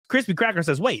Crispy Cracker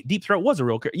says, wait, Deep Throat was a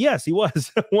real character. Yes, he was.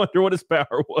 I wonder what his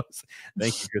power was.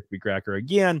 Thank you, Crispy Cracker.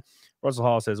 Again, Russell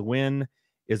Hall says, when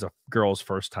is a girl's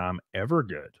first time ever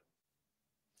good?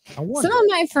 Some of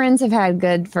my friends have had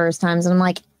good first times, and I'm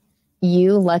like,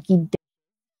 you lucky.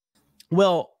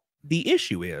 Well, the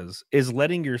issue is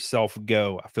letting yourself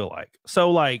go, I feel like.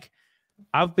 So, like,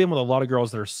 I've been with a lot of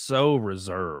girls that are so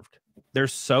reserved. They're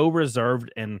so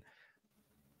reserved and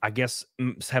I guess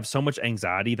have so much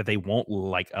anxiety that they won't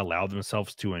like allow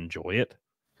themselves to enjoy it.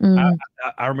 I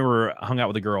remember I hung out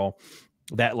with a girl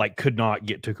that like could not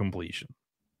get to completion.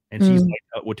 And she's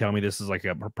like, would tell me this is like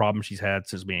a problem she's had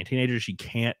since being a teenager. She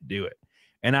can't do it.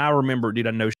 And I remember, dude,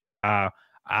 I know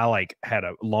I like had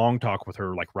a long talk with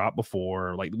her like right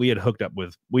before, like we had hooked up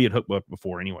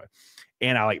before anyway.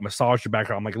 And I like massaged her back.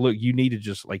 I'm like, look, you need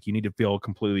to feel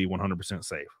completely 100%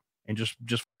 safe and just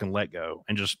fucking let go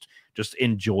and just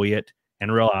enjoy it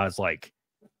and realize like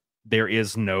there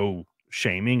is no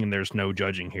shaming and there's no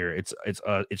judging here.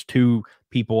 It's two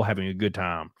people having a good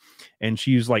time. And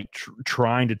she was like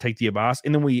trying to take the advice,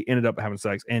 and then we ended up having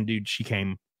sex, and dude, she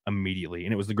came immediately,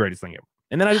 and it was the greatest thing ever.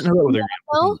 And then I didn't know with her.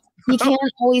 Well, you can't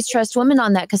always trust women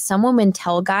on that because some women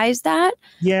tell guys that.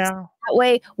 Yeah. So that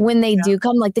way, when they do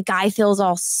come, like the guy feels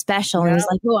all special and he's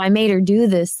like, "Oh, I made her do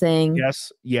this thing."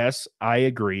 Yes, I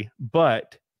agree.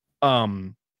 But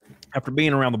after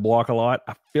being around the block a lot,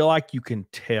 I feel like you can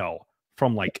tell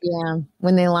from like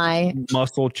when they lie,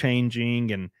 muscle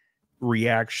changing and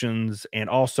reactions, and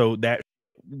also that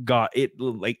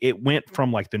it went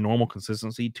from like the normal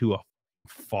consistency to a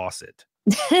faucet.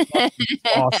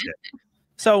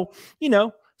 So,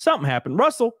 something happened.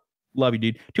 Russell, love you,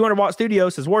 dude. 200-watt studio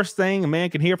says, worst thing a man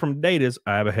can hear from a date is,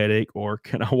 I have a headache, or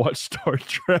can I watch Star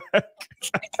Trek?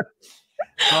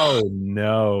 Oh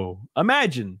no.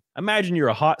 Imagine you're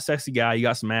a hot, sexy guy, you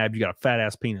got some abs, you got a fat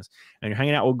ass penis, and you're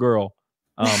hanging out with a girl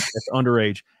that's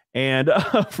underage, and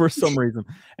for some reason,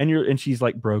 and she's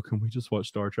like, bro, can we just watch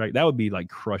Star Trek? That would be like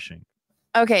crushing.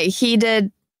 Okay, he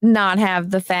did not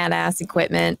have the fat ass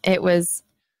equipment. It was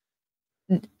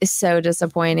so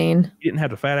disappointing. You didn't have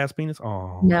the fat ass penis?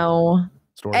 Oh no.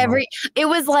 It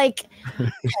was like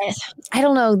I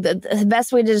don't know, the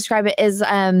best way to describe it is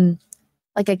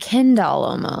like a Ken doll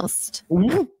almost.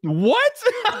 What?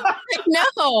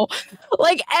 No,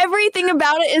 like everything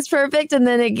about it is perfect, and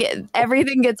then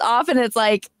everything gets off, and it's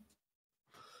like,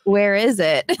 where is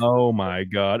it? Oh my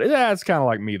god, yeah, it's kind of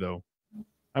like me though.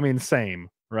 I mean, same,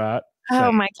 right? Same.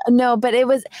 Oh my god, no, but it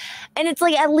was, and it's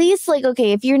like at least like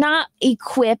okay, if you're not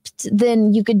equipped,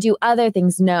 then you could do other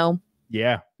things. No.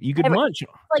 Yeah, you could munch.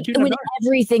 Like when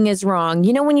everything is wrong.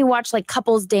 You know, when you watch like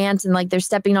couples dance and like they're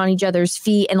stepping on each other's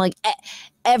feet and like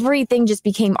everything just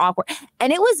became awkward.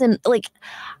 And it wasn't like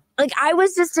I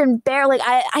was just embarrassed. Like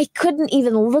I couldn't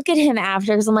even look at him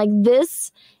after because I'm like,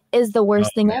 this is the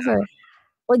worst thing ever.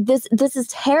 Like this is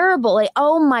terrible. Like,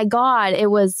 oh my God, it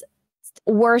was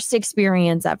worst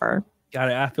experience ever. God,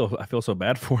 I feel so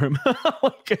bad for him.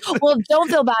 Well, don't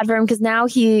feel bad for him because now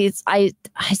I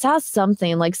saw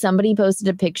something like somebody posted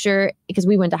a picture because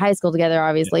we went to high school together,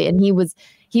 obviously, and he was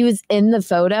in the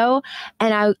photo,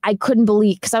 and I couldn't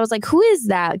believe because I was like, who is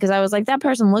that? Because I was like, that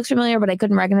person looks familiar, but I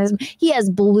couldn't recognize him. He has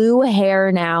blue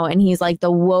hair now, and he's like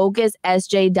the wokest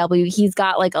SJW. He's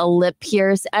got like a lip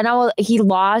pierce. I know he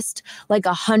lost like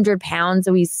 100 pounds,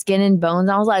 so he's skin and bones.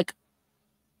 I was like,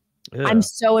 ugh. I'm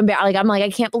so embarrassed. Like, I'm like, I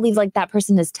can't believe like that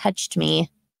person has touched me.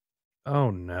 Oh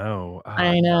no.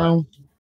 I know.